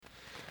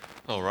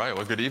All right,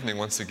 well, good evening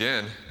once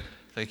again.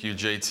 Thank you,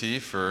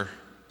 JT, for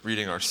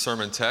reading our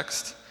sermon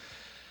text.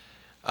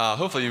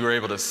 Hopefully you were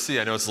able to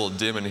see, I know it's a little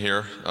dim in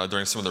here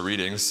during some of the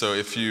readings, so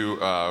if you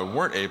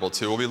weren't able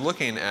to, we'll be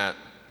looking at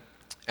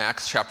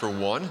Acts chapter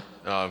 1,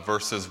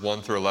 verses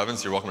 1 through 11,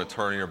 so you're welcome to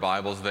turn your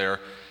Bibles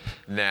there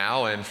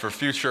now, and for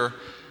future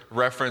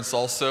reference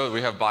also,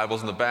 we have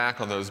Bibles in the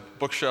back on those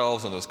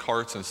bookshelves, on those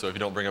carts, and so if you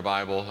don't bring a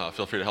Bible,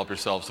 feel free to help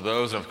yourselves to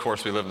those, and of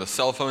course we live in the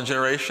cell phone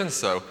generation,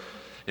 so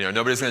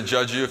nobody's going to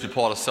judge you if you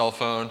pull out a cell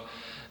phone.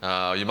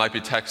 You might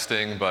be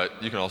texting, but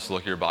you can also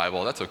look at your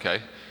Bible. That's okay.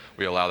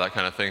 We allow that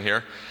kind of thing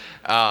here.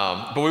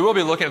 But we will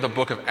be looking at the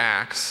book of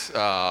Acts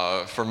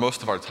for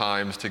most of our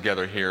times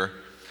together here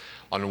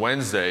on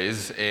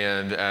Wednesdays.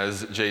 And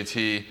as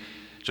JT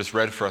just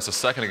read for us a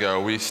second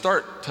ago, we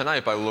start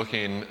tonight by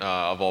looking,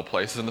 of all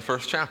places, in the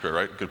first chapter,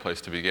 right? Good place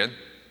to begin.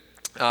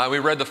 We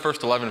read the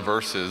first 11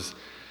 verses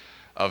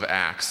of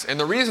Acts. And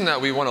the reason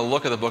that we want to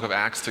look at the book of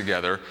Acts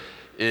together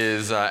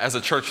is as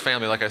a church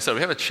family, like I said,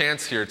 we have a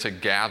chance here to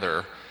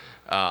gather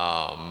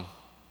in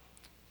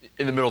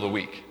the middle of the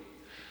week.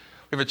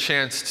 We have a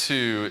chance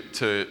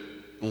to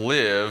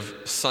live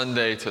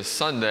Sunday to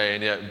Sunday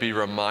and yet be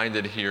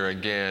reminded here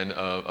again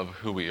of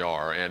who we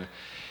are. And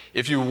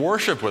if you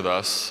worship with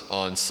us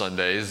on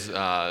Sundays,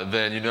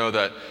 then you know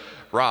that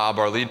Rob,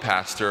 our lead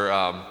pastor,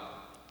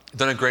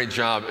 done a great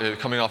job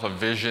coming off a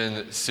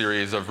vision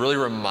series of really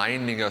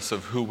reminding us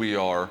of who we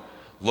are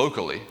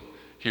locally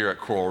here at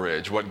Coral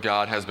Ridge, what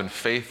God has been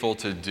faithful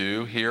to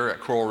do here at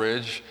Coral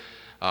Ridge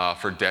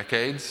for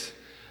decades,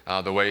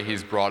 the way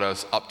He's brought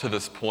us up to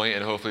this point,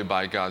 and hopefully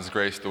by God's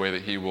grace, the way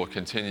that He will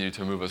continue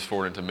to move us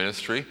forward into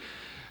ministry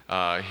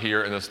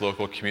here in this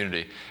local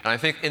community. And I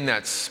think in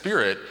that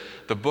spirit,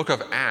 the book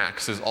of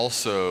Acts is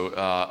also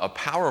a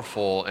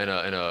powerful and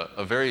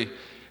a very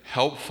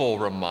helpful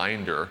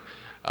reminder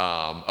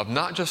of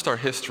not just our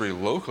history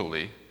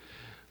locally,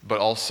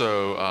 but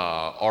also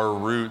our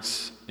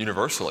roots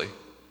universally.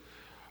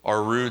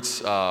 Our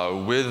roots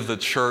with the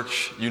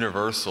church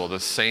universal, the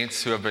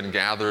saints who have been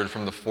gathered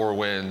from the four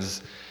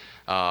winds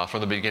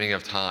from the beginning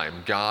of time.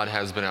 God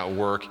has been at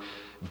work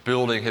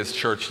building His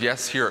church,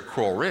 yes, here at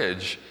Coral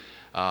Ridge,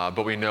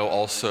 but we know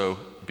also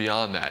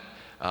beyond that,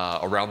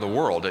 around the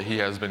world, that He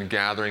has been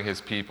gathering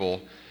His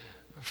people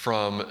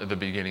from the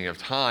beginning of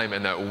time,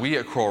 and that we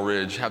at Coral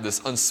Ridge have this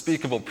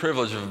unspeakable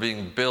privilege of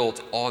being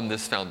built on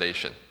this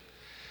foundation.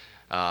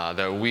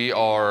 That we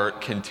are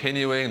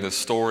continuing the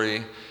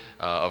story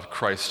of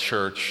Christ's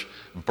church,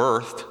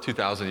 birthed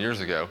 2,000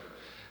 years ago,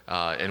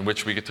 in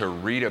which we get to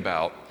read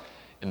about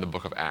in the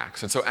book of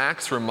Acts. And so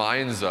Acts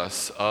reminds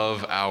us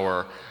of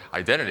our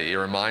identity. It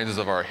reminds us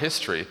of our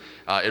history.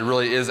 It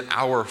really is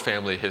our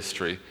family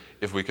history,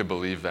 if we could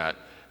believe that.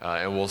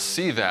 And we'll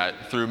see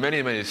that through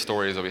many, many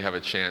stories that we have a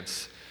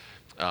chance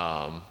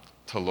to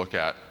look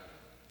at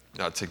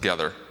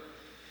together.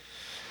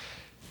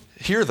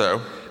 Here, though,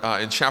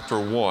 in chapter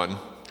 1,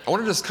 I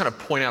want to just kind of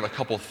point out a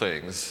couple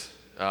things.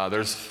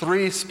 There's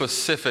three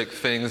specific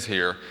things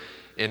here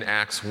in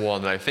Acts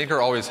 1 that I think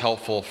are always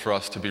helpful for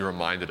us to be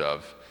reminded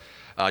of.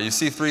 You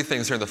see three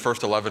things here in the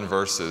first 11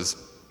 verses.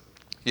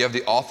 You have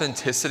the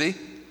authenticity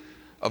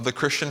of the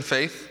Christian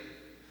faith.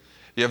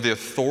 You have the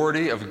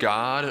authority of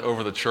God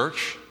over the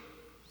church.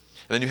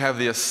 And then you have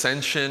the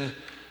ascension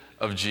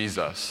of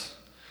Jesus.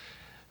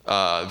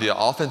 The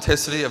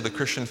authenticity of the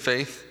Christian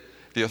faith,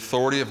 the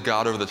authority of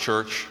God over the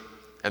church,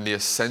 and the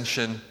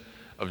ascension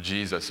of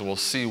Jesus. And we'll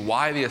see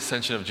why the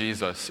ascension of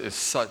Jesus is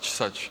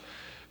such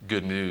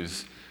good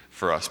news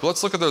for us. But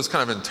let's look at those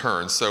kind of in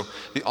turn. So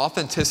the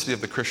authenticity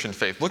of the Christian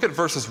faith. Look at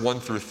verses 1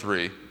 through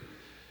 3.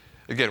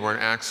 Again, we're in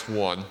Acts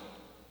 1. And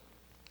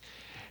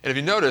if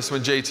you notice,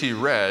 when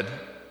JT read,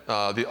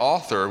 the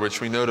author, which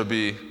we know to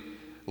be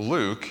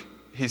Luke,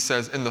 he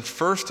says, "In the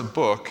first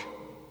book,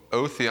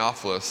 O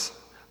Theophilus,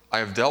 I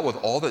have dealt with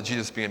all that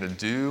Jesus began to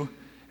do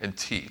and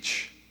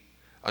teach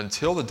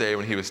until the day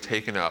when He was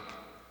taken up,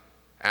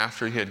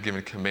 after He had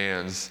given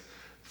commands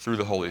through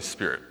the Holy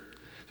Spirit."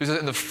 So he says,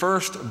 in the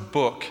first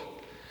book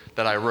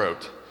that I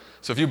wrote.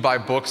 So if you buy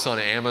books on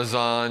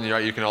Amazon,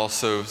 you can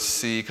also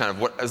see kind of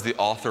what has the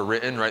author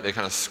written, right? They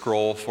kind of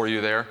scroll for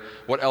you there.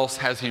 What else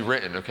has he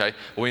written, okay?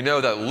 Well, we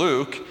know that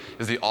Luke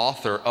is the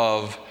author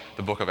of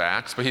the book of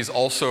Acts, but he's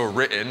also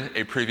written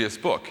a previous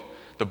book,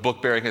 the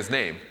book bearing his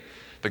name,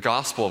 the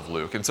Gospel of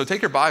Luke. And so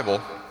take your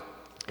Bible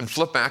and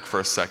flip back for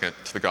a second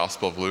to the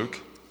Gospel of Luke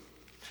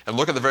and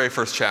look at the very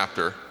first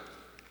chapter.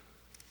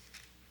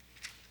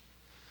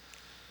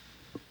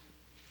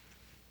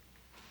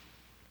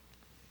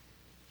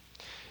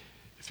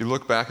 If you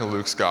look back in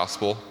Luke's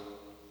gospel,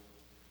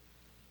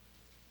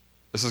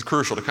 this is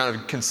crucial to kind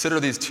of consider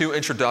these two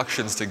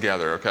introductions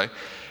together, okay?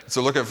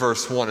 So look at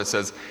verse 1. It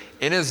says,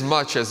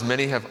 "Inasmuch as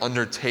many have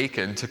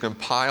undertaken to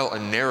compile a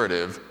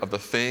narrative of the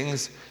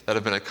things that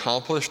have been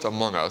accomplished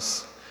among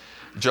us,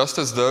 just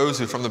as those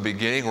who from the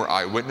beginning were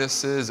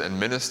eyewitnesses and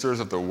ministers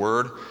of the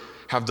word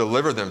have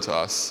delivered them to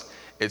us,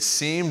 it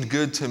seemed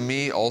good to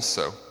me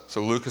also."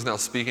 So Luke is now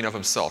speaking of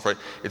himself, right?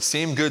 It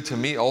seemed good to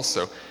me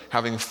also,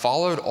 having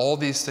followed all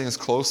these things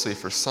closely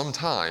for some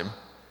time,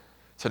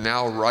 to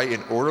now write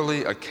an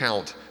orderly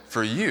account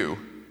for you,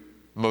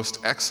 most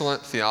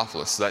excellent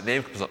Theophilus. So that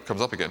name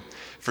comes up again.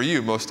 For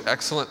you, most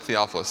excellent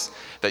Theophilus,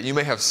 that you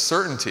may have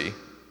certainty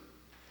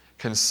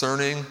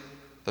concerning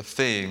the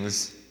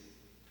things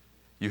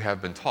you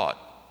have been taught.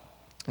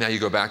 Now you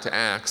go back to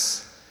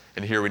Acts,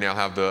 and here we now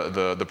have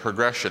the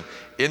progression.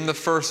 In the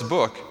first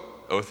book,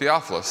 O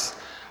Theophilus,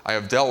 I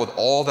have dealt with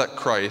all that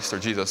Christ, or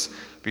Jesus,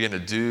 began to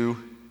do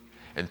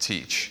and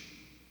teach.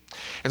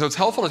 And so it's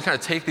helpful to kind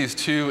of take these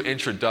two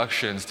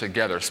introductions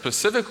together,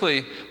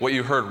 specifically what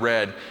you heard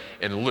read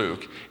in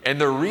Luke. And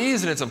the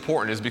reason it's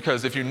important is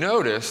because if you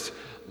noticed,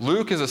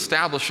 Luke is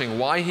establishing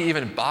why he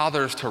even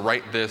bothers to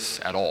write this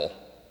at all.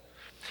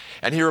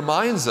 And he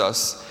reminds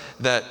us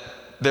that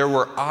there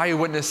were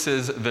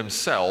eyewitnesses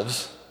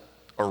themselves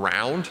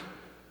around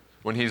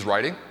when he's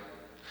writing.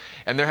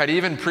 And there had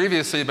even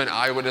previously been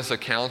eyewitness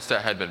accounts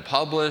that had been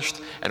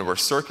published and were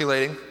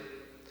circulating.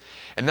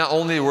 And not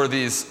only were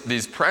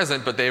these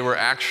present, but they were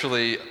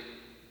actually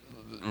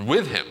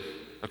with him,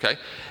 okay?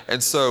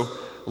 And so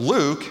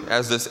Luke,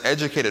 as this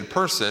educated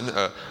person,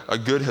 a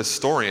good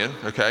historian,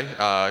 okay?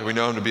 We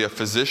know him to be a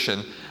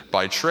physician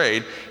by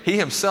trade. He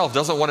himself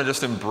doesn't want to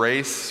just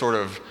embrace sort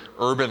of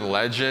urban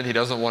legend. He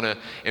doesn't want to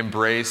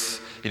embrace,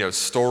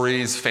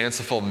 stories,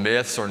 fanciful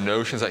myths, or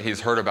notions that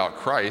he's heard about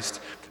Christ,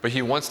 but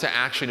he wants to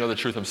actually know the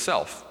truth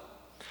himself.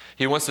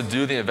 He wants to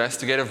do the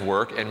investigative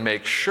work and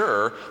make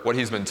sure what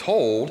he's been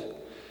told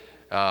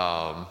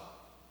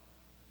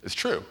is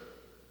true.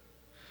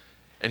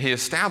 And he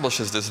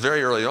establishes this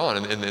very early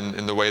on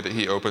in the way that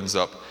he opens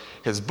up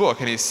his book.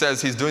 And he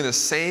says he's doing the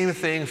same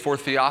thing for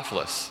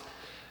Theophilus.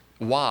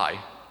 Why?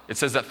 It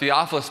says that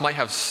Theophilus might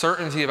have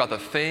certainty about the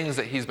things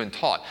that he's been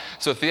taught.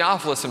 So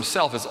Theophilus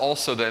himself is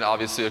also then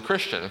obviously a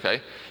Christian,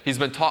 okay? He's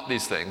been taught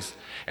these things.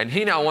 And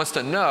he now wants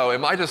to know,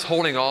 am I just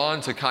holding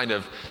on to kind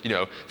of,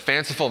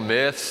 fanciful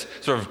myths,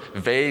 sort of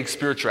vague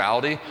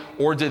spirituality,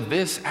 or did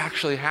this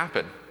actually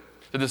happen?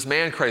 Did this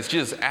man, Christ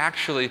Jesus,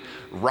 actually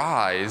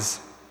rise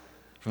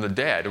from the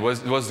dead?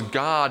 Was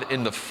God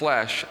in the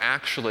flesh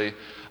actually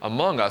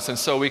among us? And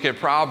so we could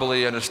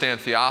probably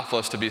understand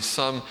Theophilus to be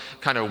some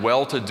kind of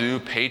well-to-do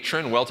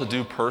patron,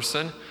 well-to-do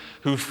person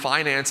who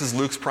finances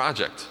Luke's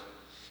project.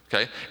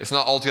 Okay? It's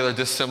not altogether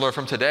dissimilar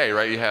from today,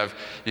 right? You have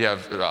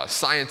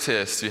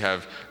scientists, you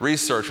have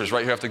researchers,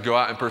 right, who have to go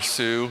out and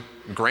pursue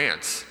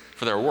grants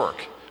for their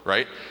work,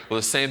 right? Well,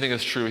 the same thing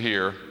is true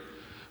here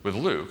with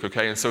Luke,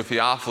 okay? And so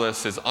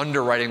Theophilus is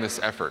underwriting this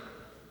effort,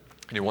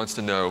 and he wants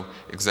to know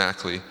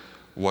exactly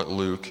what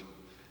Luke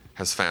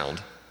has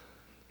found.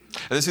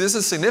 And this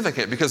is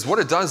significant because what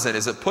it does then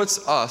is it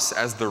puts us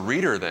as the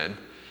reader then,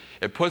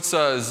 it puts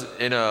us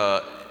at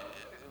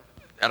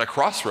a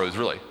crossroads,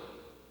 really.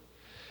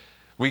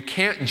 We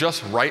can't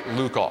just write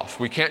Luke off.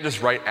 We can't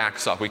just write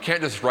Acts off. We can't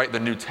just write the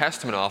New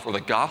Testament off or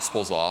the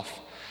Gospels off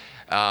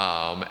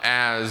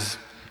as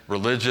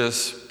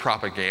religious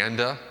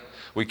propaganda.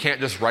 We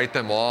can't just write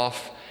them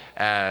off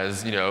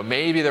as,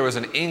 maybe there was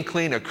an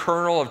inkling, a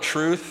kernel of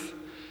truth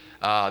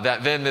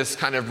that then this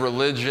kind of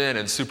religion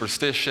and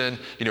superstition,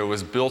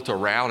 was built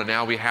around, and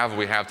now we have what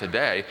we have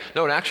today.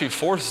 No, it actually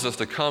forces us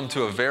to come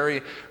to a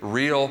very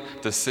real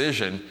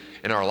decision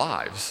in our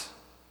lives.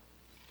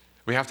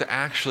 We have to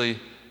actually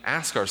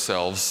ask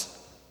ourselves,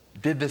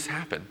 did this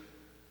happen?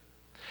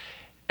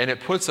 And it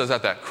puts us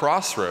at that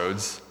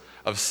crossroads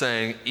of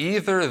saying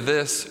either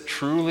this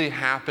truly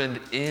happened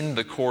in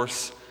the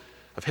course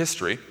of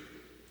history,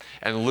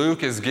 and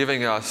Luke is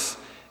giving us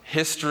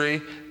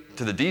history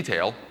to the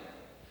detail,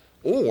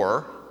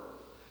 or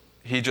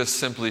he just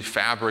simply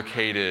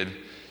fabricated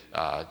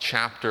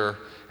chapter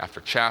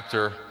after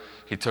chapter.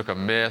 He took a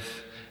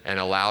myth and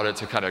allowed it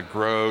to kind of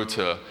grow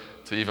to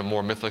even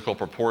more mythical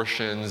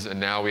proportions, and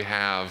now we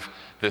have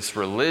this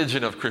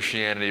religion of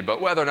Christianity, but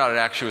whether or not it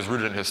actually was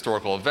rooted in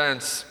historical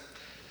events,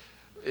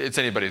 it's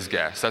anybody's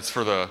guess. That's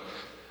for the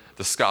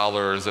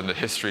scholars and the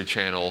History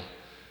Channel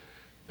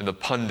and the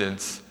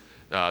pundits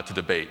to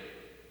debate.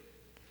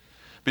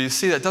 But you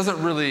see, that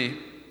doesn't really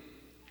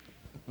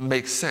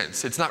make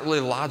sense. It's not really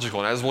logical.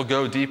 And as we'll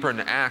go deeper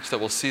into Acts, that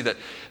we'll see that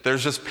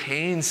there's just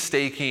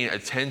painstaking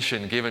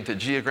attention given to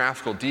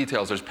geographical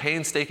details. There's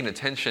painstaking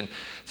attention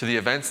to the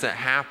events that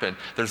happen.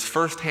 There's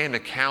firsthand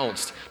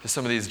accounts to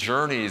some of these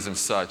journeys and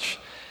such.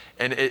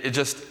 And it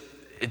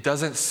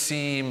doesn't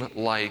seem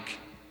like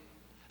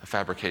a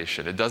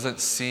fabrication. It doesn't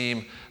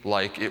seem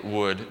like it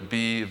would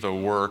be the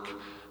work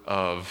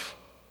of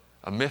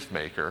a myth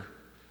maker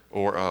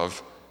or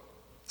of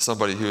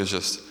somebody who is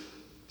just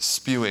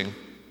spewing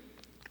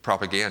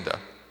propaganda.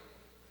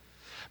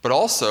 But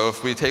also,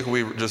 if we take what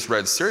we just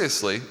read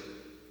seriously,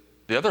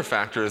 the other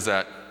factor is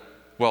that,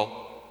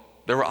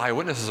 there were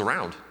eyewitnesses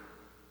around.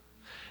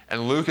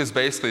 And Luke is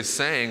basically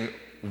saying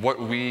what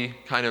we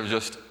kind of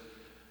just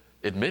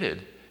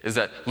admitted, is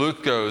that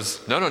Luke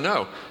goes,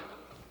 no,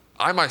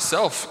 I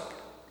myself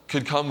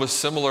could come with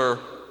similar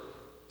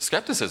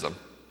skepticism.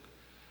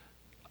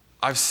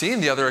 I've seen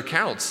the other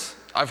accounts.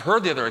 I've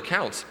heard the other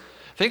accounts.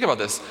 Think about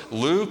this.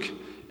 Luke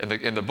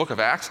and the book of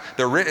Acts,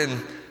 they're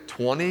written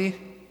 20,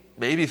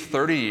 maybe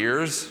 30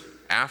 years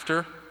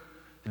after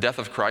the death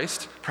of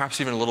Christ,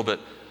 perhaps even a little bit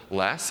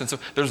less. And so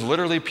there's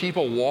literally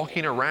people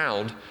walking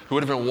around who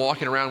would have been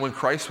walking around when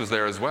Christ was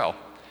there as well.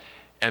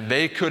 And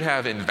they could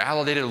have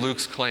invalidated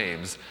Luke's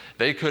claims.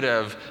 They could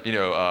have,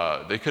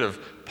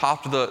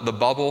 popped the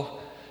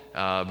bubble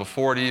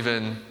before it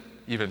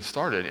even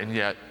started, and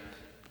yet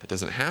that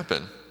doesn't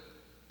happen.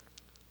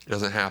 It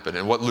doesn't happen.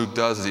 And what Luke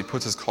does is he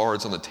puts his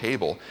cards on the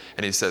table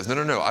and he says,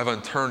 no, I've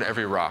unturned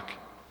every rock.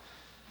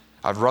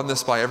 I've run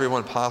this by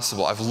everyone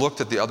possible. I've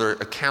looked at the other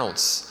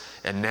accounts,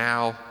 and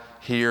now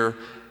here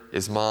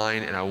is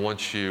mine, and I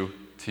want you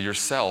to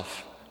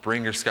yourself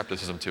bring your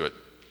skepticism to it.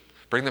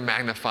 Bring the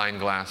magnifying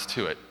glass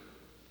to it.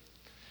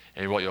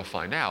 And what you'll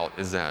find out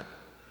is that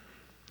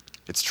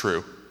it's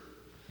true.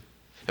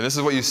 And this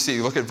is what you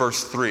see. Look at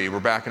verse 3. We're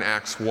back in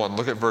Acts 1.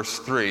 Look at verse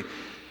 3.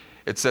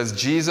 It says,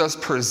 Jesus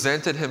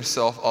presented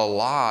himself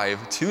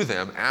alive to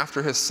them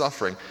after his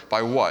suffering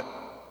by what?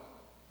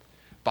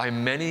 By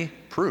many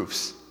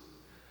proofs,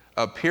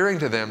 appearing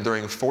to them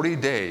during 40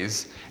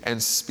 days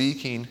and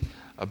speaking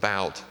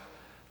about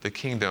the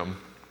kingdom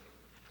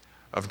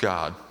of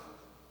God.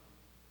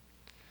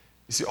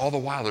 You see, all the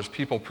while there's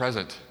people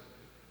present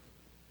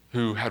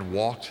who had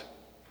walked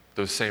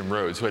those same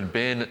roads, who had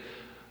been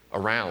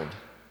around.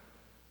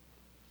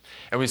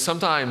 And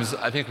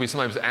I think we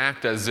sometimes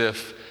act as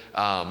if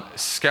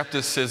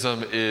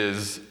skepticism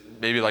is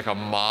maybe like a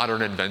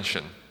modern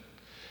invention.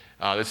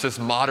 It's this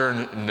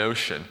modern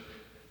notion.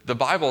 The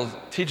Bible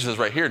teaches us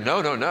right here,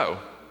 no.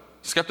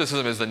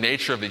 Skepticism is the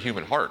nature of the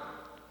human heart.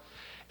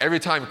 Every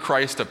time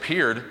Christ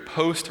appeared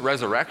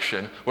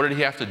post-resurrection, what did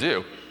he have to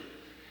do?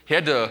 He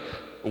had to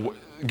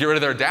get rid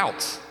of their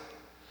doubts.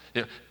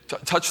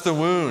 Touch the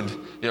wound.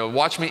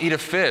 Watch me eat a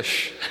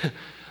fish.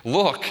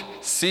 Look,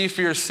 see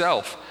for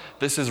yourself.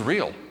 This is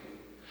real.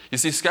 You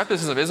see,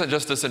 skepticism isn't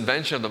just this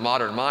invention of the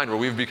modern mind where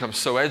we've become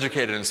so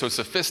educated and so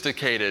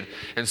sophisticated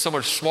and so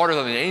much smarter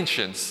than the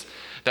ancients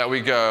that we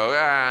go,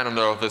 I don't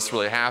know if this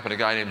really happened. A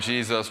guy named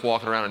Jesus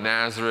walking around in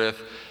Nazareth.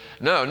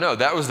 No,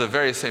 that was the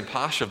very same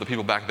posture of the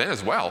people back then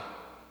as well.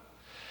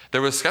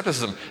 There was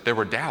skepticism. There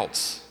were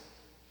doubts.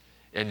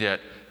 And yet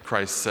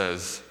Christ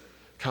says,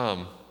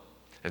 come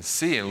and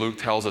see. And Luke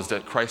tells us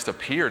that Christ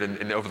appeared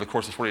and over the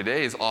course of 40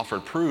 days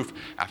offered proof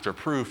after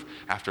proof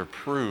after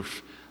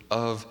proof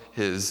of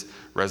his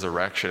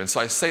resurrection. And so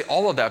I say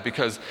all of that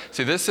because,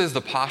 see, this is the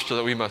posture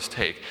that we must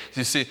take.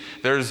 You see,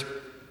 there's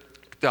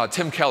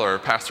Tim Keller,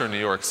 pastor in New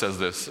York, says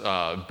this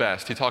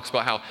best. He talks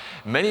about how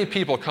many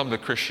people come to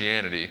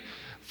Christianity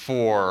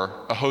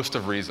for a host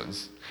of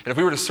reasons. And if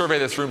we were to survey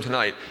this room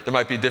tonight, there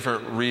might be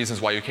different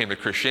reasons why you came to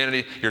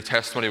Christianity. Your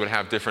testimony would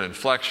have different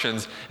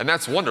inflections, and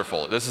that's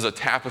wonderful. This is a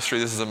tapestry,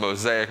 this is a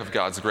mosaic of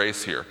God's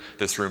grace here,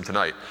 this room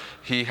tonight.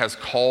 He has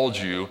called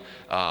you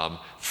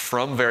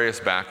from various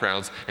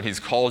backgrounds, and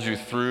he's called you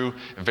through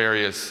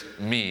various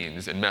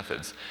means and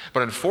methods.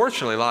 But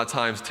unfortunately, a lot of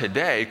times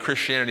today,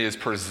 Christianity is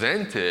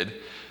presented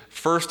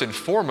first and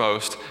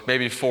foremost,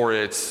 maybe for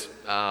its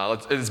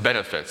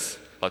benefits,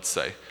 let's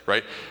say,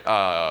 right?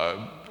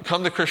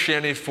 Come to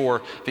Christianity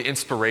for the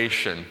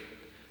inspiration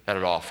that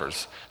it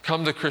offers.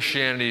 Come to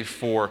Christianity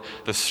for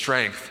the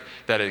strength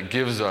that it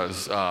gives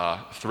us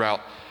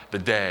throughout the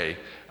day.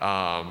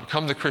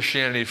 Come to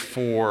Christianity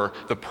for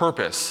the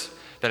purpose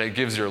that it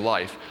gives your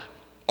life.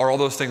 Are all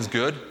those things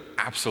good?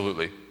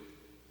 Absolutely.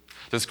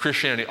 Does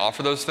Christianity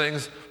offer those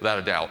things? Without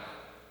a doubt.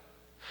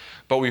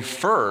 But this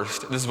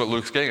is what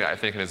Luke's getting at, I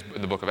think,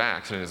 in the book of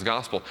Acts and in his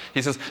gospel.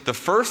 He says, the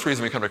first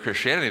reason we come to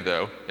Christianity,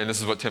 though, and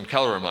this is what Tim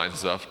Keller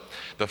reminds us of,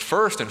 the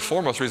first and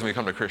foremost reason we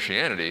come to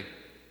Christianity is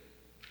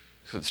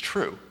because it's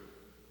true.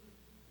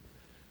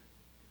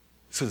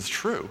 Because it's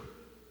true.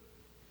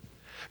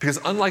 Because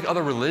unlike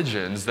other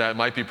religions that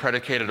might be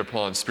predicated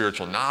upon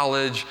spiritual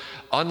knowledge,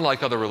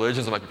 unlike other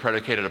religions that might be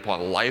predicated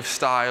upon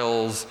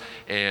lifestyles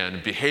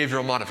and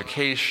behavioral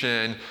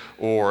modification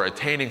or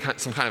attaining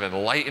some kind of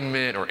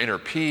enlightenment or inner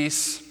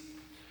peace,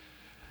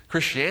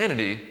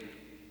 Christianity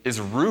is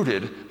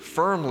rooted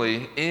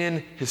firmly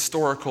in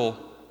historical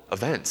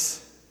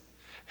events.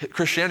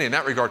 Christianity in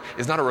that regard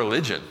is not a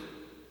religion.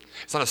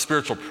 It's not a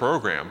spiritual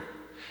program.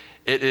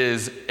 It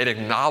is an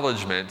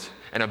acknowledgement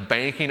and a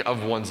banking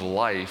of one's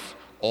life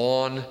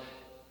on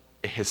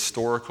a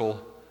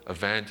historical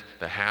event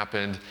that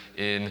happened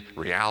in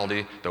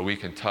reality that we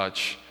can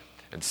touch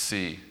and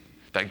see.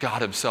 That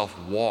God himself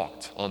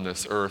walked on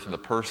this earth in the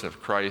person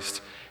of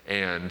Christ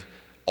and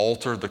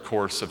altered the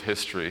course of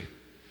history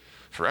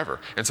forever.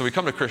 And so we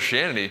come to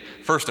Christianity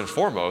first and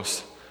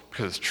foremost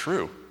because it's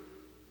true.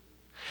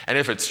 And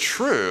if it's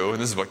true,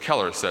 and this is what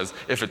Keller says,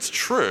 if it's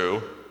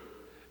true,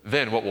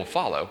 then what will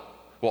follow?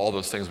 Well, all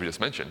those things we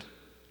just mentioned.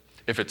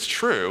 If it's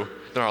true,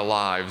 then our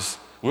lives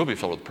will be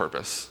filled with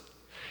purpose.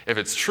 If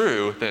it's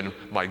true, then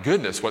my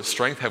goodness, what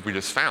strength have we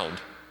just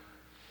found?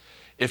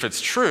 If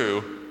it's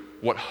true,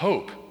 what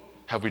hope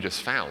have we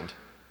just found?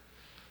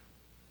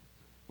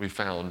 We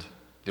found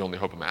the only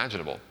hope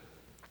imaginable.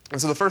 And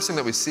so the first thing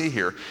that we see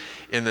here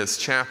in this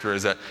chapter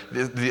is that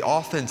the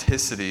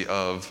authenticity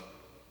of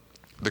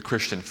the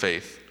Christian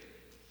faith.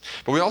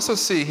 But we also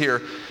see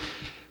here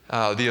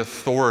the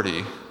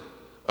authority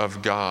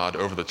of God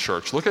over the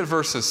church. Look at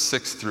verses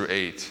 6 through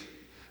 8.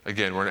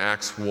 Again, we're in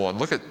Acts 1.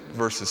 Look at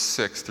verses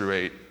 6 through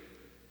 8.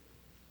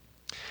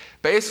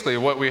 Basically,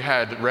 what we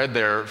had read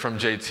there from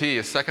JT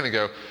a second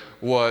ago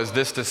was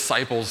this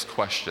disciples'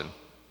 question.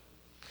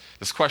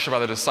 This question by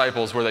the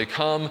disciples where they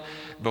come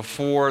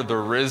before the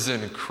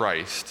risen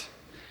Christ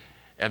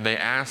and they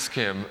ask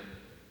him,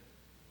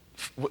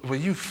 will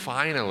you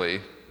finally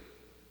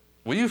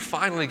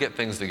get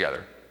things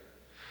together?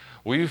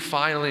 Will you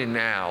finally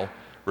now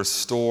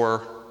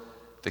restore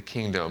the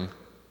kingdom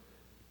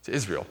to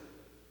Israel?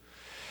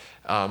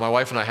 My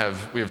wife and I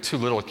have 2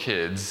 little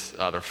kids.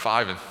 They're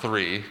 5 and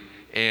 3.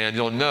 And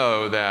you'll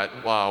know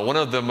that one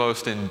of the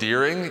most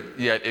endearing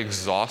yet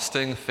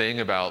exhausting thing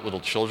about little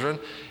children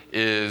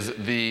is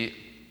the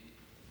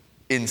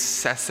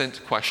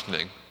incessant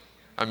questioning.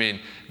 I mean,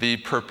 the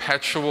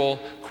perpetual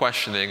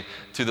questioning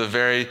to the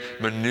very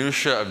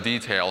minutia of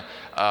detail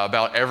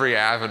about every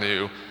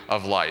avenue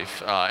of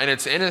life. And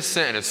it's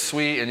innocent and it's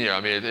sweet, and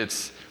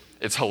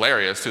it's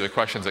hilarious to the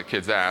questions that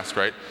kids ask,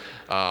 right?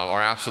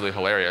 Are absolutely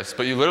hilarious.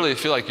 But you literally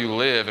feel like you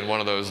live in one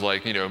of those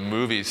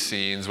movie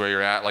scenes where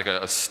you're at like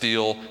a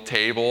steel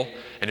table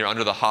and you're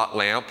under the hot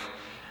lamp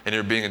and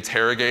you're being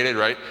interrogated,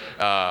 right?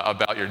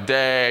 About your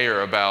day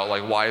or about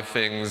why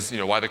things,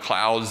 why the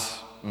clouds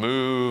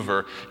move,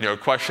 or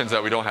questions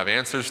that we don't have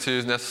answers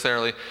to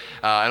necessarily,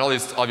 and all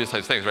these obvious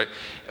types of things, right?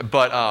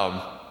 But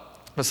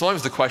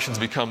sometimes the questions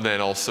become then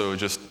also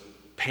just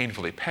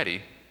painfully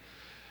petty.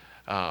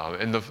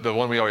 And the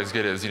one we always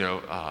get is,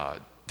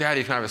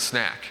 Daddy, can I have a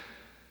snack?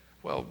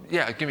 Well,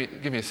 yeah, give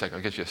me a second,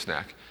 I'll get you a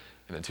snack.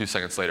 And then 2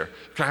 seconds later,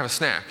 can I have a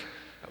snack?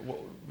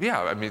 Well,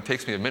 yeah, it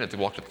takes me a minute to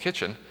walk to the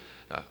kitchen.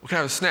 Can I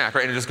have a snack,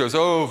 right? And it just goes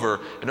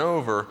over and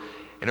over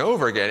and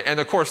over again.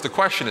 And of course, the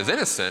question is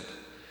innocent.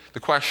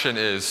 The question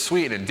is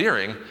sweet and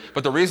endearing,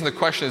 but the reason the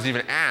question is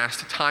even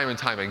asked time and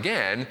time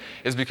again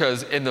is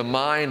because in the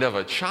mind of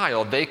a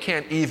child, they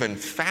can't even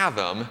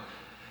fathom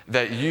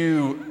that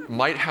you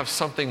might have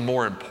something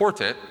more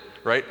important,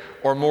 right,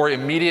 or more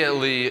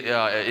immediately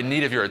in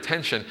need of your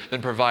attention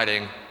than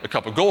providing a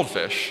cup of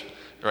goldfish,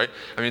 right?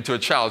 To a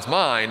child's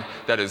mind,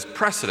 that is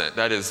precedent,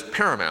 that is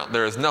paramount.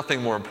 There is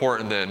nothing more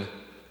important than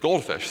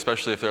goldfish,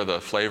 especially if they're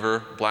the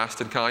flavor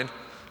blasted kind,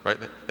 right?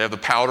 They have the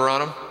powder on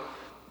them.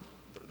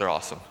 They're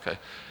awesome, okay?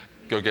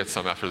 Go get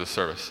some after the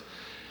service.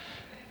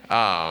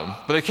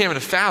 But they can't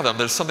even fathom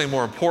there's something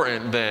more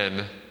important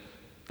than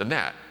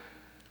that.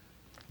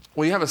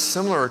 Well, you have a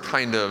similar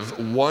kind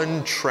of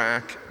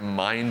one-track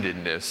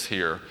mindedness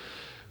here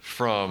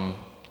from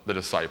the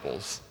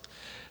disciples.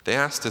 They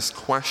ask this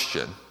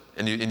question,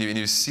 and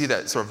you see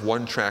that sort of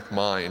one-track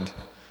mind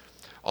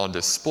on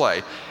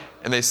display.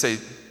 And they say,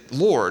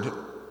 Lord,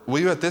 will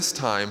you at this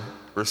time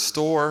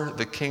restore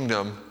the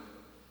kingdom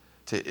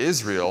to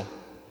Israel?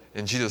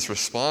 And Jesus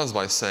responds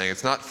by saying,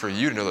 it's not for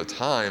you to know the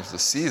times, the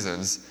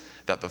seasons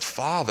that the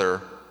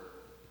Father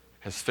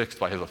has fixed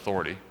by his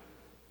authority.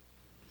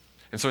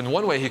 And so in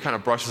one way, he kind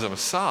of brushes them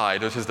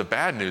aside. This is the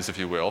bad news, if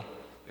you will.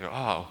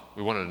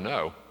 We wanted to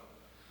know.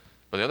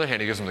 But on the other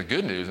hand, he gives them the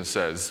good news and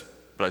says,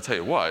 but I tell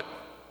you what,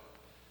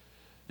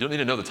 you don't need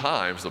to know the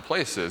times, the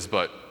places,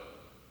 but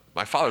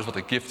my Father's about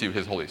to gift you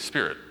his Holy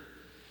Spirit.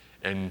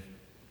 And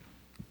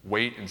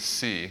wait and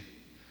see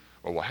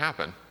what will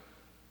happen.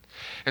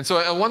 And so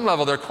at one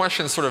level, their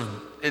question sort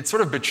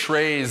of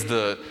betrays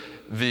the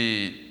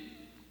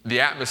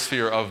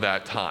atmosphere of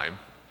that time.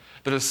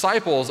 The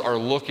disciples are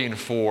looking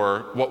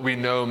for what we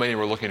know many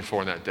were looking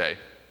for in that day.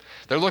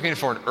 They're looking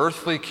for an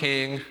earthly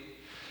king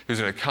who's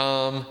going to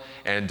come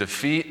and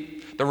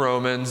defeat the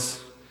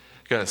Romans,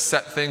 going to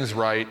set things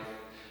right,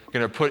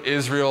 going to put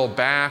Israel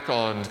back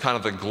on kind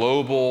of the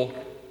global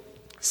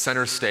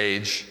center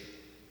stage.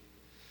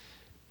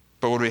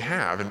 But what do we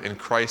have? In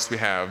Christ, we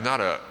have not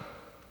an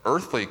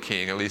earthly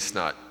king, at least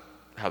not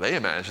how they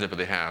imagine it, but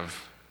they have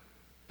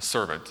a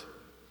servant.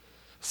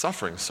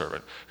 Suffering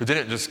servant who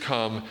didn't just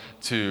come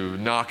to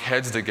knock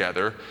heads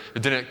together,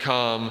 who didn't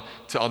come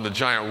on the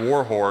giant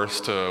war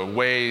horse to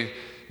lay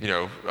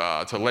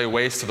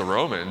waste to the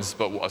Romans,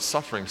 but a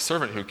suffering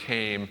servant who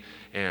came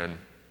and,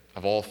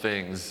 of all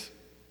things,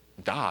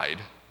 died,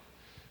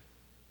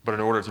 but in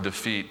order to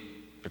defeat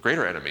a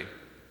greater enemy,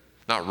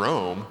 not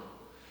Rome,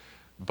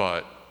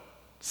 but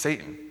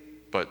Satan,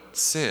 but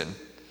sin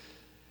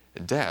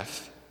and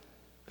death,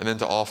 and then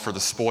to offer the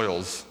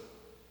spoils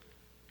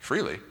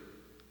freely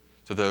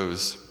to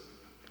those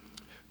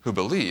who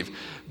believe.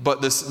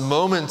 But this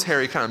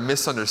momentary kind of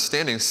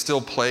misunderstanding still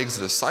plagues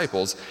the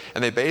disciples,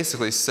 and they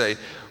basically say,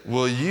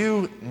 will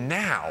you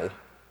now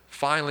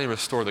finally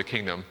restore the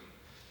kingdom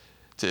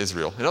to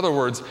Israel? In other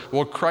words,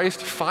 will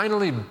Christ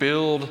finally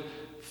build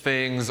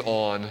things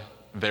on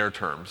their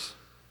terms?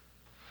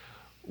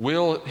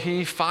 Will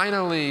he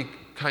finally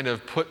kind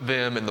of put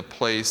them in the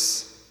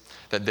place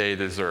that they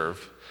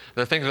deserve?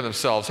 They're thinking to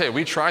themselves, hey,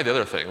 we tried the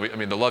other thing.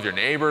 The love your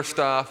neighbor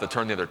stuff, the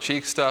turn the other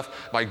cheek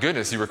stuff. My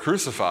goodness, you were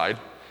crucified.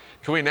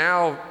 Can we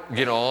now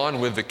get on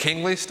with the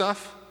kingly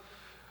stuff?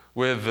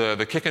 With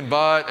the kicking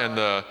butt and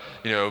the,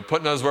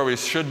 putting us where we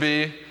should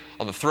be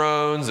on the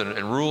thrones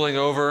and ruling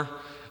over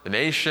the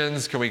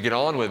nations? Can we get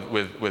on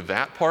with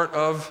that part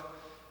of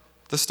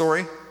the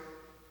story?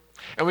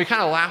 And we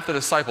kind of laugh the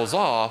disciples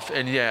off,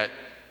 and yet,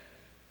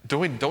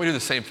 don't we do the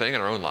same thing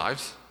in our own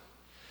lives?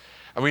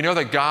 And we know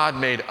that God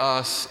made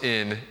us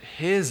in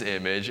his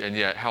image, and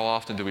yet how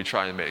often do we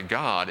try to make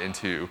God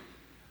into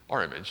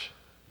our image?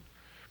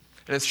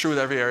 And it's true with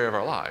every area of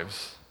our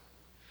lives.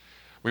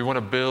 We want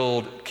to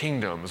build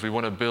kingdoms. We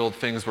want to build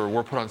things where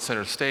we're put on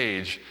center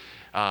stage,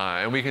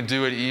 and we can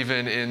do it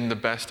even in the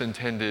best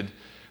intended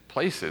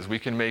places. We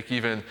can make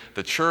even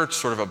the church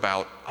sort of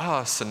about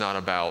us and not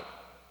about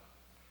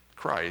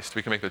Christ.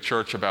 We can make the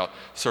church about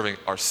serving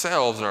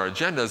ourselves and our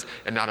agendas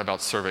and not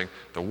about serving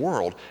the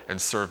world and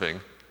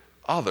serving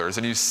others.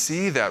 And you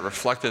see that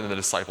reflected in the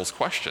disciples'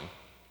 question.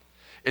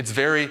 It's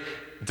very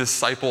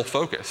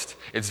disciple-focused.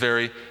 It's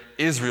very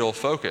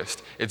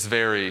Israel-focused. It's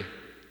very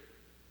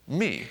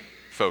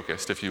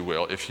me-focused, if you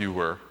will, if you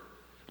were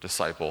a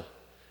disciple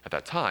at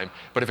that time.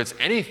 But if it's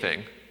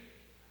anything,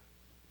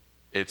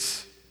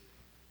 it's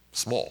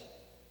small.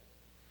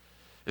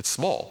 It's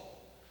small.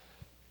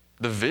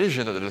 The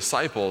vision that the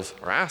disciples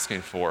are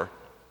asking for,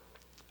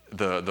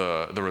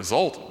 the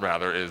result,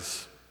 rather,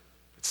 is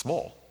it's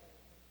small.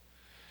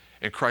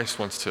 And Christ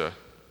wants to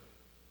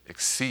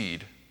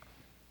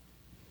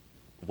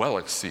well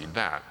exceed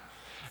that.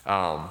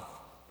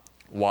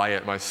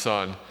 Wyatt, my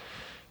son,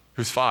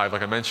 who's 5,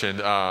 like I mentioned,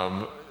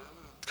 a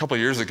couple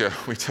of years ago,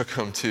 we took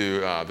him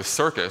to the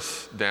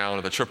circus down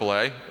at the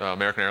AAA,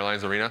 American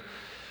Airlines Arena,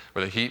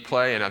 where the Heat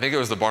play, and I think it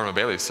was the Barnum and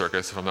Bailey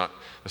circus, if I'm not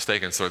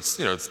mistaken, so it's,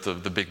 it's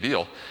the big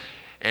deal.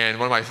 And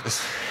one of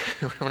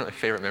my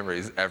favorite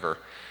memories ever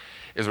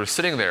is we're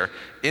sitting there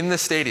in the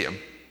stadium.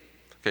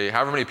 Okay,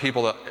 however many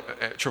people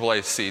at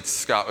AAA seats,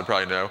 Scott would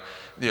probably know,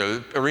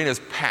 the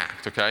arena's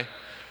packed, okay?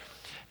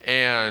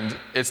 And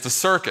it's the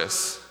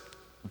circus,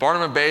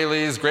 Barnum and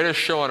Bailey's greatest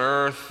show on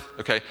earth,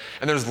 okay?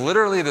 And there's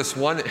literally this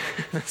one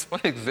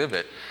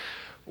exhibit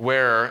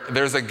where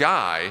there's a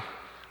guy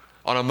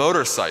on a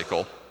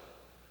motorcycle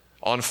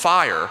on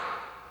fire,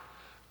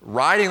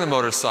 riding the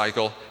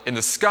motorcycle in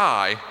the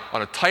sky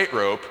on a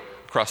tightrope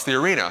across the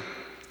arena.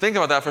 Think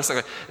about that for a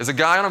second. There's a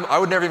guy I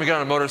would never even get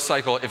on a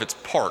motorcycle if it's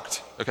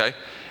parked, okay?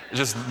 It's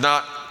just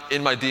not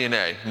in my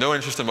DNA. No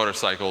interest in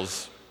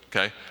motorcycles,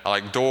 okay? I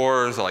like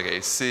doors, I like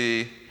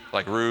AC, I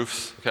like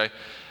roofs, okay?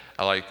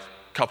 I like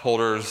cup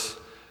holders.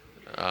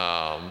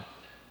 Never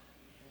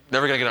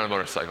gonna get on a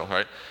motorcycle,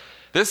 right?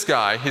 This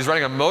guy, he's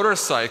riding a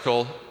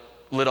motorcycle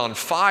lit on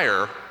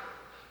fire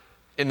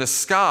in the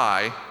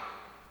sky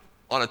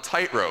on a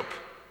tightrope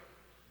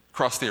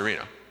across the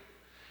arena.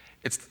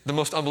 It's the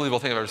most unbelievable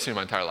thing I've ever seen in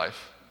my entire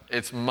life.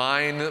 It's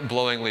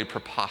mind-blowingly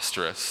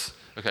preposterous,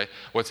 okay,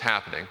 what's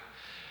happening.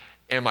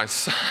 And my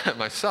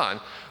son,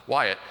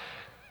 Wyatt,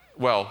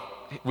 well,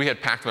 we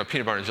had packed him a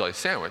peanut butter and jelly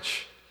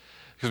sandwich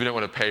because we didn't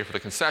want to pay for the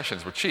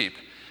concessions. We're cheap.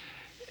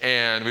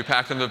 And we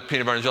packed him the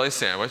peanut butter and jelly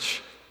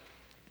sandwich.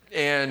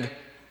 And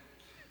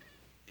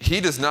he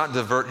does not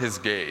divert his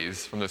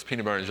gaze from this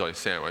peanut butter and jelly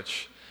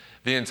sandwich.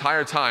 The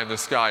entire time,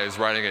 this guy is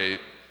riding a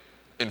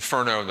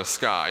inferno in the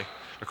sky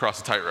across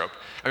the tightrope.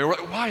 I mean, we're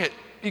like, Wyatt,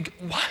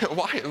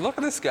 look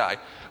at this guy.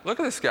 Look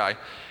at this guy.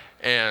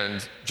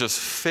 And just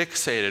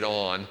fixated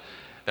on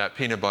that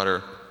peanut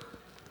butter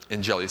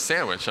and jelly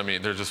sandwich. I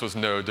mean, there just was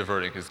no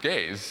diverting his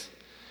gaze.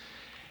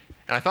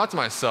 And I thought to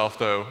myself,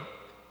 though,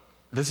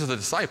 this is the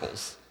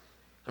disciples.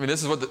 I mean,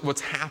 this is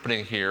what's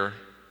happening here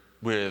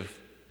with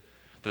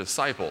the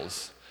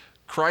disciples.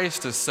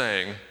 Christ is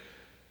saying,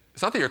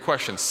 it's not that your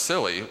question's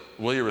silly,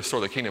 will you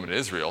restore the kingdom in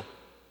Israel?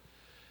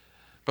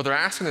 But they're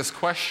asking this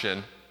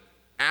question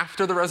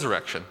after the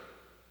resurrection.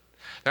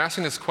 They're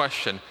asking this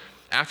question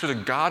after the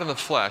God in the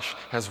flesh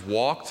has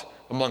walked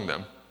among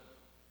them.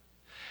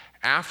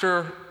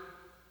 After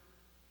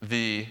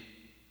the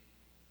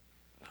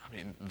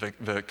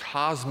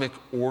cosmic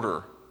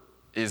order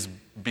is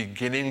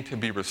beginning to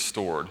be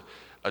restored.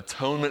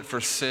 Atonement for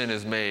sin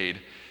is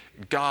made.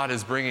 God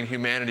is bringing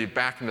humanity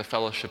back into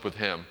fellowship with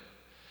him.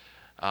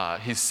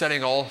 He's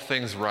setting all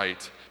things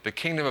right. The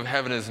kingdom of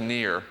heaven is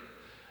near.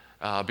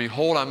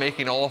 Behold, I'm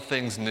making all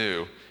things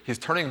new. He's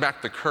turning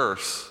back the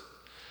curse.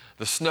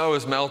 The snow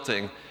is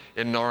melting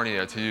in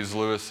Narnia, to use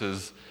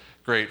Lewis's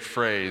great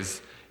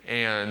phrase.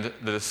 And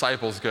the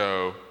disciples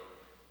go,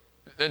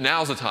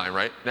 now's the time,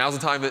 right? Now's the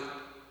time that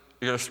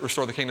you're going to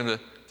restore the kingdom to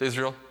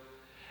Israel.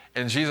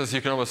 And Jesus,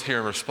 you can almost hear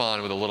him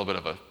respond with a little bit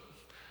of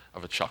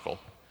a chuckle.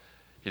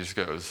 He just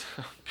goes,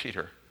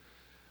 Peter,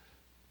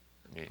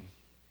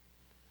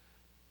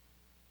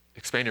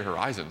 expand your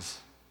horizons.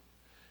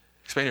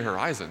 Expand your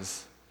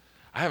horizons.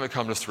 I haven't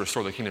come just to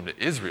restore the kingdom to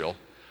Israel.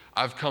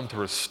 I've come to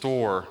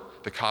restore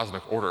the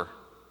cosmic order.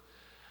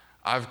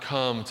 I've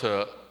come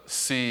to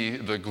see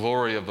the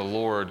glory of the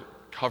Lord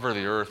cover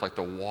the earth like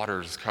the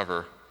waters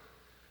cover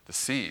the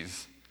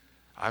seas.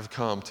 I've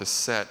come to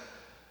set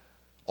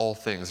all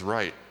things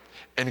right.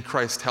 And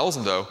Christ tells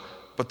him, though,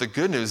 but the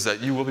good news is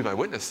that you will be my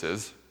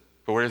witnesses.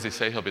 But where does he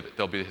say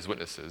they'll be his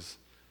witnesses?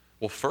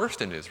 Well,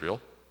 first in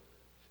Israel,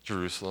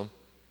 Jerusalem,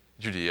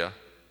 Judea,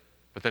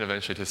 but then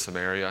eventually to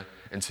Samaria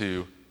and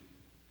to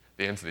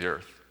the ends of the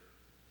earth.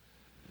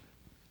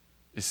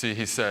 You see,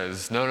 he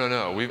says,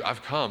 no,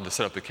 I've come to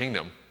set up the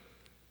kingdom,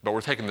 but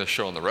we're taking this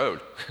show on the road.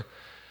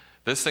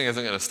 This thing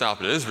isn't going to stop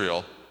at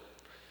Israel.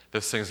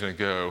 This thing's going to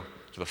go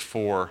to the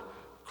four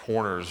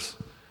corners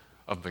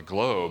of the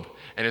globe.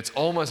 And it's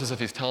almost as if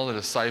he's telling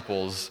the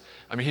disciples,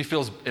 he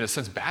feels, in a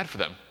sense, bad for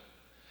them.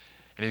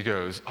 And he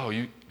goes,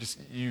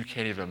 you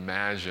can't even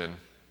imagine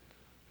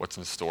what's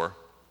in store.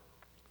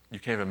 You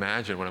can't even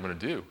imagine what I'm going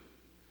to do.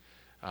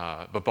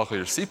 But buckle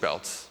your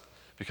seatbelts,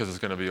 because it's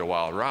going to be a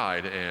wild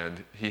ride,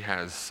 and he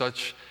has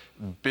such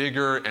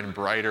bigger and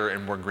brighter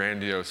and more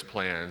grandiose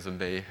plans than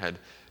they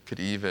could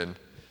even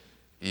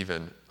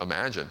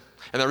imagine.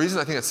 And the reason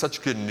I think it's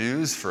such good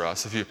news for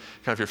us, if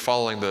you're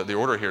following the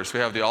order here, so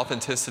we have the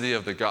authenticity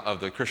of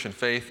the Christian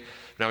faith.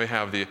 Now we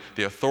have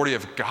the authority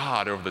of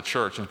God over the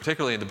church, and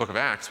particularly in the book of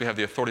Acts, we have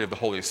the authority of the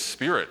Holy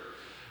Spirit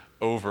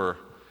over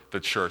the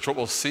church. What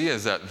we'll see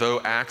is that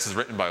though Acts is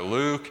written by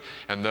Luke,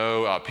 and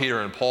though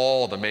Peter and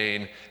Paul are the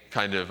main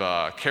kind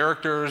of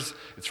characters,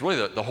 it's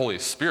really the Holy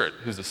Spirit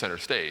who's the center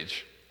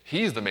stage.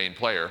 He's the main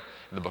player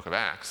in the book of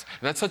Acts.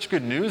 And that's such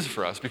good news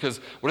for us, because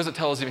what does it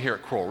tell us even here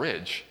at Coral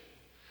Ridge?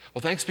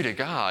 Well, thanks be to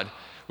God,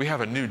 we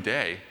have a new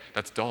day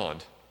that's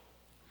dawned.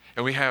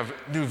 And we have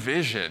new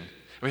vision.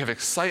 And we have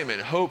excitement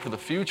and hope for the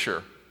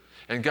future.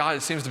 And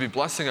God seems to be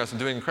blessing us and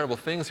doing incredible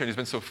things here. And he's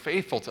been so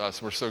faithful to us.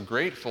 And we're so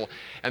grateful.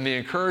 And the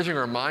encouraging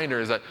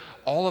reminder is that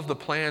all of the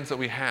plans that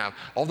we have,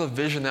 all the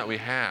vision that we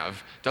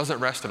have, doesn't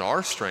rest in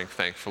our strength,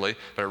 thankfully,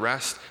 but it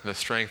rests in the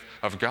strength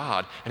of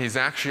God. And he's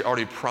actually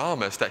already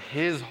promised that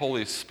his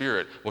Holy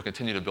Spirit will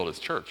continue to build his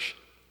church.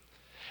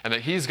 And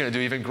that he's going to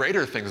do even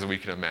greater things than we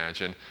can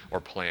imagine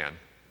or plan.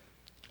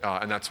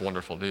 And that's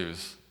wonderful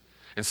news.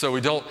 And so we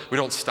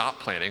don't stop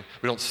planning.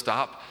 We don't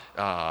stop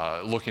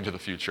looking to the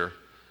future.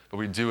 But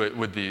we do it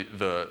with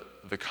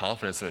the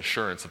confidence and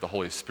assurance that the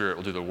Holy Spirit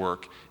will do the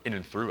work in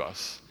and through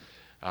us.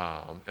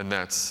 And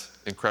that's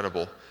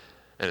incredible,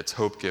 and it's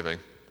hope-giving.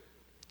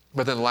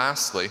 But then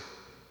lastly,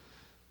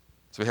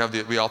 so we have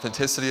the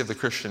authenticity of the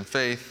Christian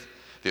faith,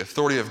 the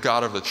authority of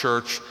God over the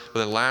church.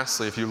 But then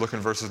lastly, if you look in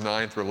verses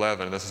 9 through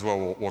 11, and this is where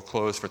we'll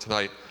close for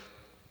tonight,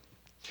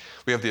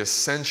 we have the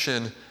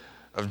ascension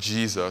of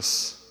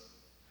Jesus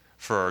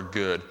for our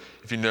good.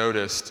 If you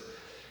noticed,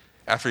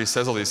 after he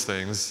says all these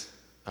things,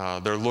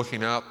 they're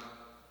looking up,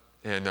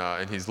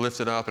 and he's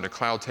lifted up, and a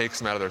cloud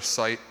takes him out of their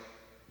sight.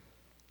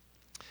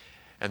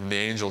 And the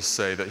angels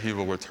say that he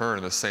will return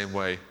in the same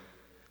way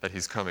that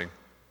he's coming,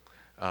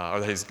 or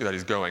that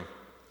he's going.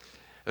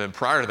 And then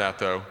prior to that,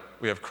 though,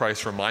 we have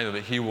Christ remind them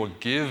that he will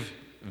give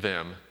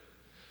them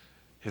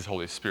his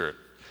Holy Spirit.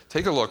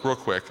 Take a look real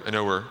quick. I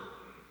know we're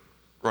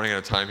running out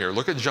of time here.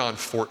 Look at John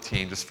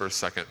 14 just for a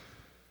second.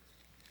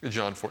 Look at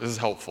John 14. This is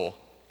helpful.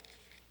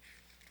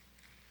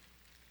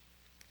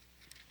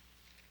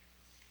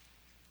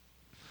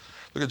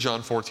 Look at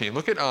John 14.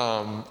 Look at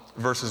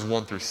verses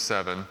 1 through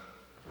 7.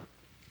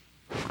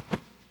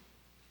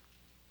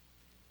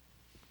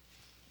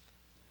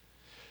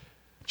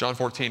 John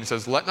 14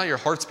 says, "Let not your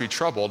hearts be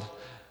troubled.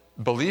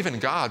 Believe in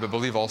God, but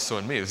believe also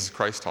in me." This is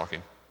Christ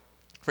talking.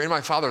 "For in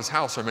my Father's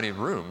house are many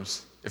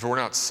rooms. If it were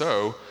not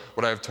so,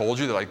 would I have told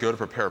you that I go to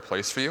prepare a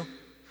place for you?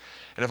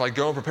 And if I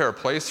go and prepare a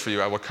place for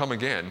you, I will come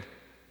again,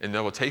 and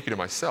I will take you to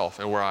myself,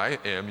 and where I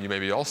am, you may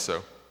be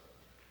also.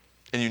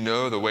 And you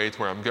know the way to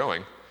where I'm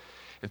going."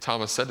 And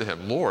Thomas said to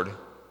him, "Lord,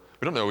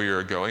 we don't know where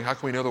you're going. How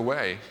can we know the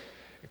way?"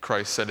 And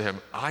Christ said to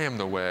him, "I am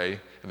the way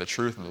and the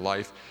truth and the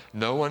life.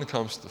 No one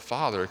comes to the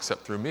Father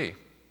except through me.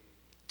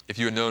 If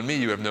you had known me,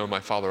 you have known my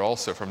Father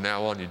also. From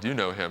now on, you do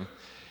know him,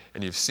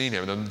 and you've seen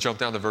him." And then jump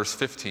down to verse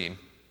 15.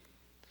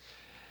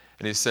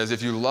 And he says,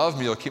 "If you love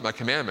me, you'll keep my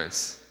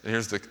commandments." And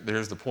here's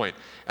the point.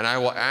 "And I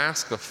will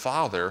ask the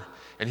Father,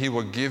 and he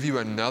will give you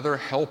another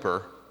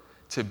helper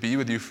to be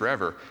with you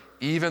forever,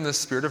 even the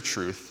Spirit of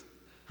truth,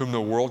 whom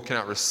the world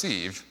cannot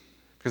receive,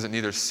 because it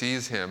neither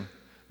sees him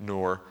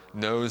nor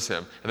knows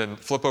him." And then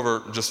flip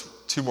over just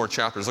 2 more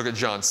chapters. Look at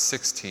John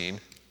 16.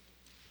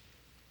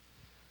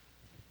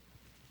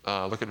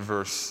 Look at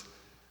verse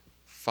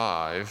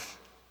 5.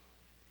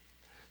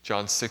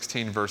 John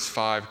 16, verse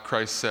 5,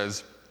 Christ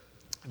says,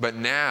 "But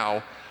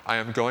now I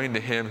am going to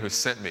him who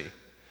sent me.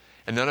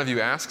 And none of you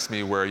asks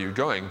me, 'Where are you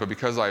going?' But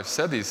because I have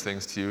said these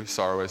things to you,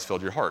 sorrow has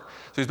filled your heart."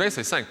 So he's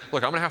basically saying,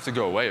 look, I'm going to have to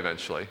go away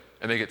eventually.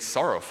 And they get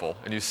sorrowful.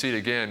 And you see it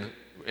again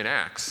in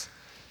Acts.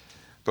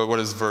 But what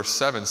does verse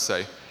 7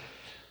 say?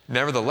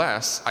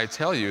 "Nevertheless, I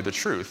tell you the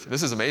truth."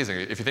 This is amazing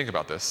if you think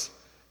about this.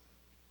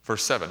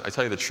 Verse 7, "I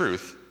tell you the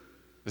truth."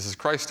 This is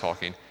Christ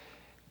talking.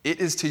 "It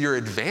is to your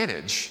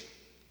advantage."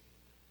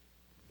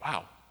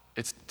 Wow.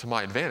 It's to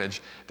my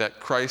advantage that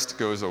Christ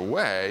goes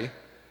away.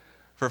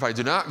 "For if I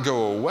do not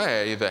go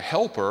away, the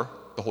Helper,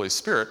 the Holy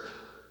Spirit,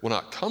 will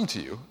not come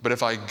to you, but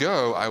if I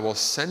go, I will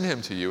send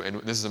him to you.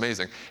 And this is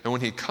amazing. And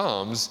when he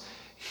comes,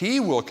 he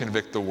will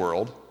convict the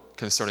world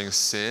concerning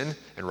sin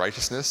and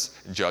righteousness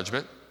and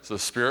judgment. So the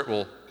Spirit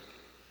will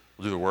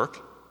do the work.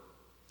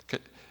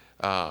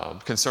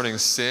 Concerning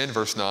sin,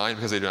 verse 9,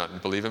 because they do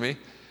not believe in me.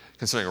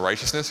 Concerning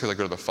righteousness, because I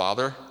go to the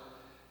Father,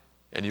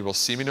 and you will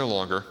see me no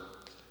longer.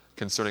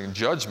 Concerning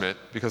judgment,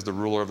 because the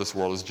ruler of this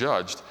world is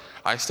judged.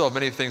 I still have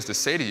many things to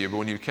say to you, but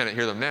when you cannot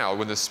hear them now,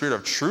 when the Spirit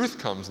of truth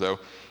comes, though,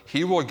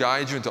 he will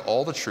guide you into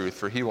all the truth,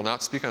 for he will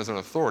not speak on his own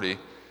authority,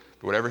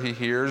 but whatever he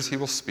hears, he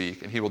will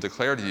speak, and he will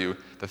declare to you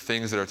the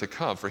things that are to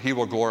come. For he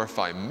will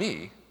glorify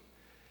me,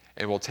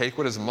 and will take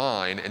what is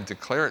mine and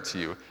declare it to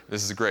you.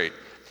 This is great.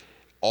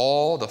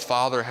 All the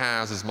Father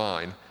has is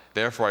mine.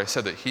 Therefore I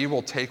said that he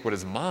will take what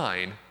is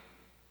mine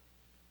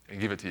and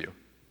give it to you.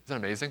 Isn't that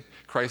amazing?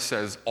 Christ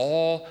says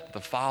all the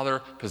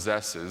Father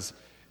possesses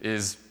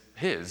is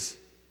his,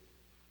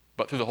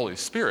 but through the Holy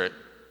Spirit,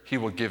 he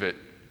will give it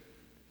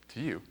to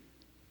you.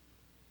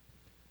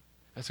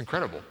 That's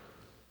incredible. And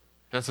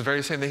that's the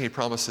very same thing he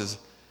promises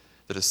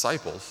the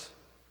disciples.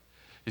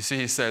 You see,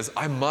 he says,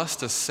 I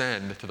must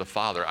ascend to the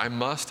Father. I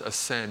must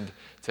ascend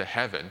to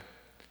heaven.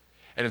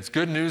 And it's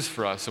good news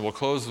for us, and we'll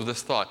close with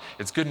this thought.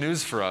 It's good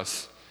news for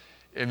us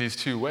in these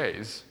two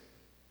ways.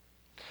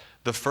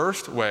 The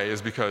first way is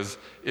because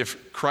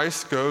if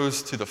Christ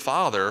goes to the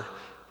Father,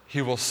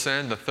 he will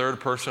send the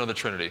third person of the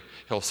Trinity.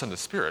 He'll send the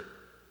Spirit.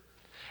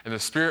 And the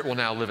Spirit will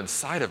now live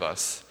inside of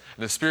us.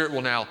 And the Spirit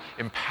will now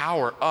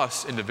empower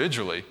us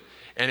individually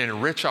and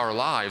enrich our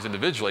lives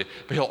individually,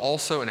 but he'll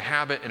also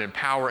inhabit and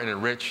empower and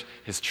enrich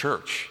his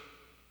church.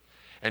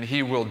 And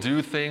he will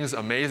do things,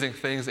 amazing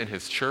things in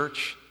his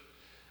church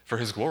for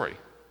his glory.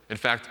 In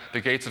fact,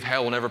 the gates of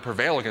hell will never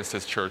prevail against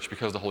his church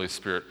because the Holy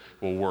Spirit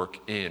will work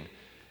in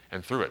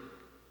and through it.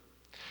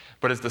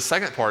 But it's the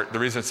second part, the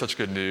reason it's such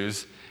good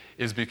news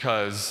is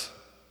because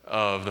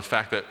of the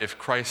fact that if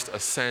Christ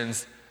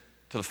ascends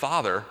to the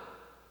Father,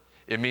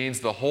 it means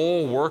the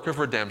whole work of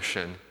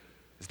redemption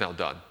is now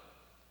done.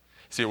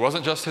 See, it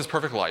wasn't just his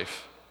perfect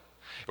life.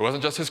 It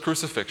wasn't just his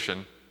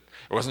crucifixion.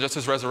 It wasn't just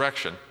his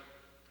resurrection.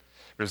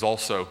 It was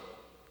also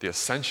the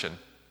ascension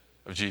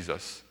of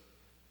Jesus.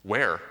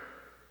 Where?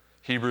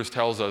 Hebrews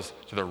tells us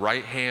to the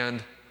right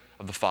hand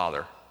of the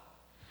Father.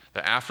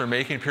 That after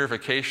making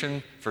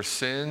purification for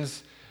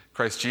sins,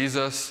 Christ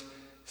Jesus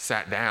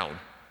sat down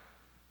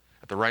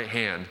at the right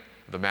hand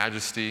of the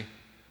Majesty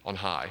on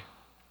high.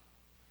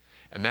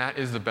 And that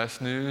is the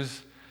best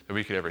news that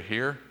we could ever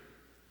hear,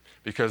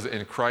 because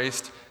in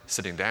Christ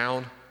sitting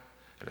down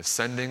and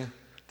ascending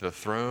to the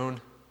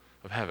throne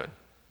of heaven,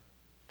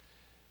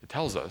 it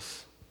tells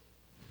us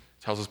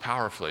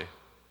powerfully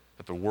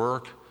that the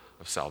work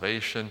of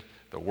salvation,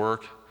 the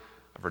work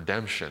of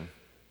redemption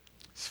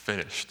is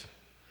finished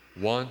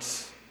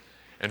once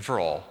and for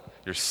all.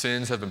 Your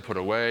sins have been put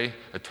away,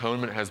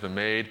 atonement has been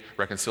made,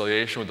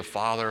 reconciliation with the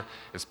Father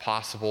is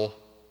possible.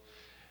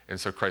 And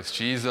so Christ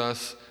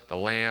Jesus, the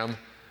Lamb,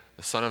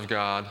 the Son of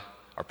God,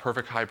 our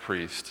perfect high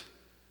priest,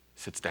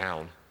 sits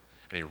down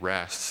and he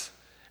rests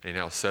and he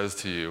now says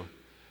to you,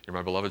 you're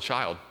my beloved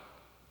child.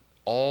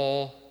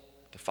 All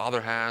the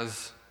Father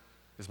has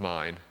is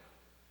mine,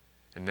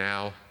 and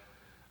now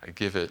I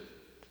give it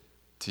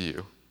to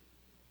you.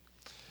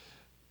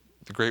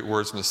 The great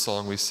words from the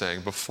song we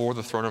sang, before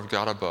the throne of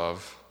God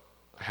above,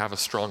 I have a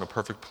strong and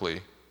perfect plea,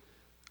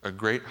 a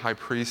great high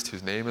priest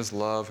whose name is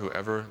love, who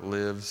ever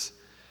lives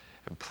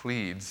and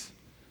pleads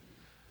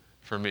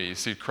for me. You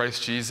see,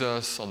 Christ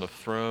Jesus on the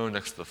throne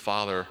next to the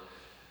Father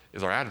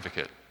is our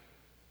advocate.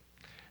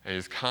 And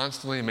he's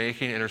constantly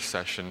making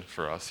intercession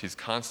for us. He's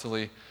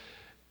constantly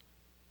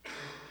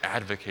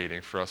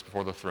advocating for us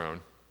before the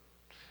throne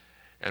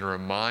and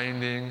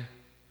reminding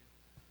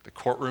the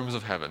courtrooms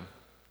of heaven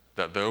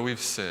that though we've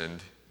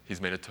sinned,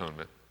 he's made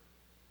atonement.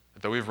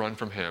 That though we've run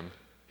from him,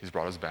 he's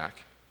brought us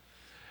back.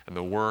 And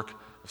the work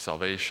of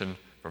salvation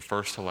from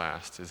first to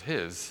last is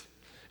his,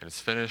 and it's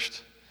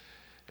finished,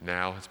 and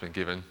now it's been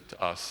given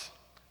to us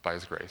by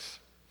his grace.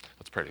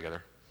 Let's pray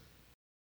together.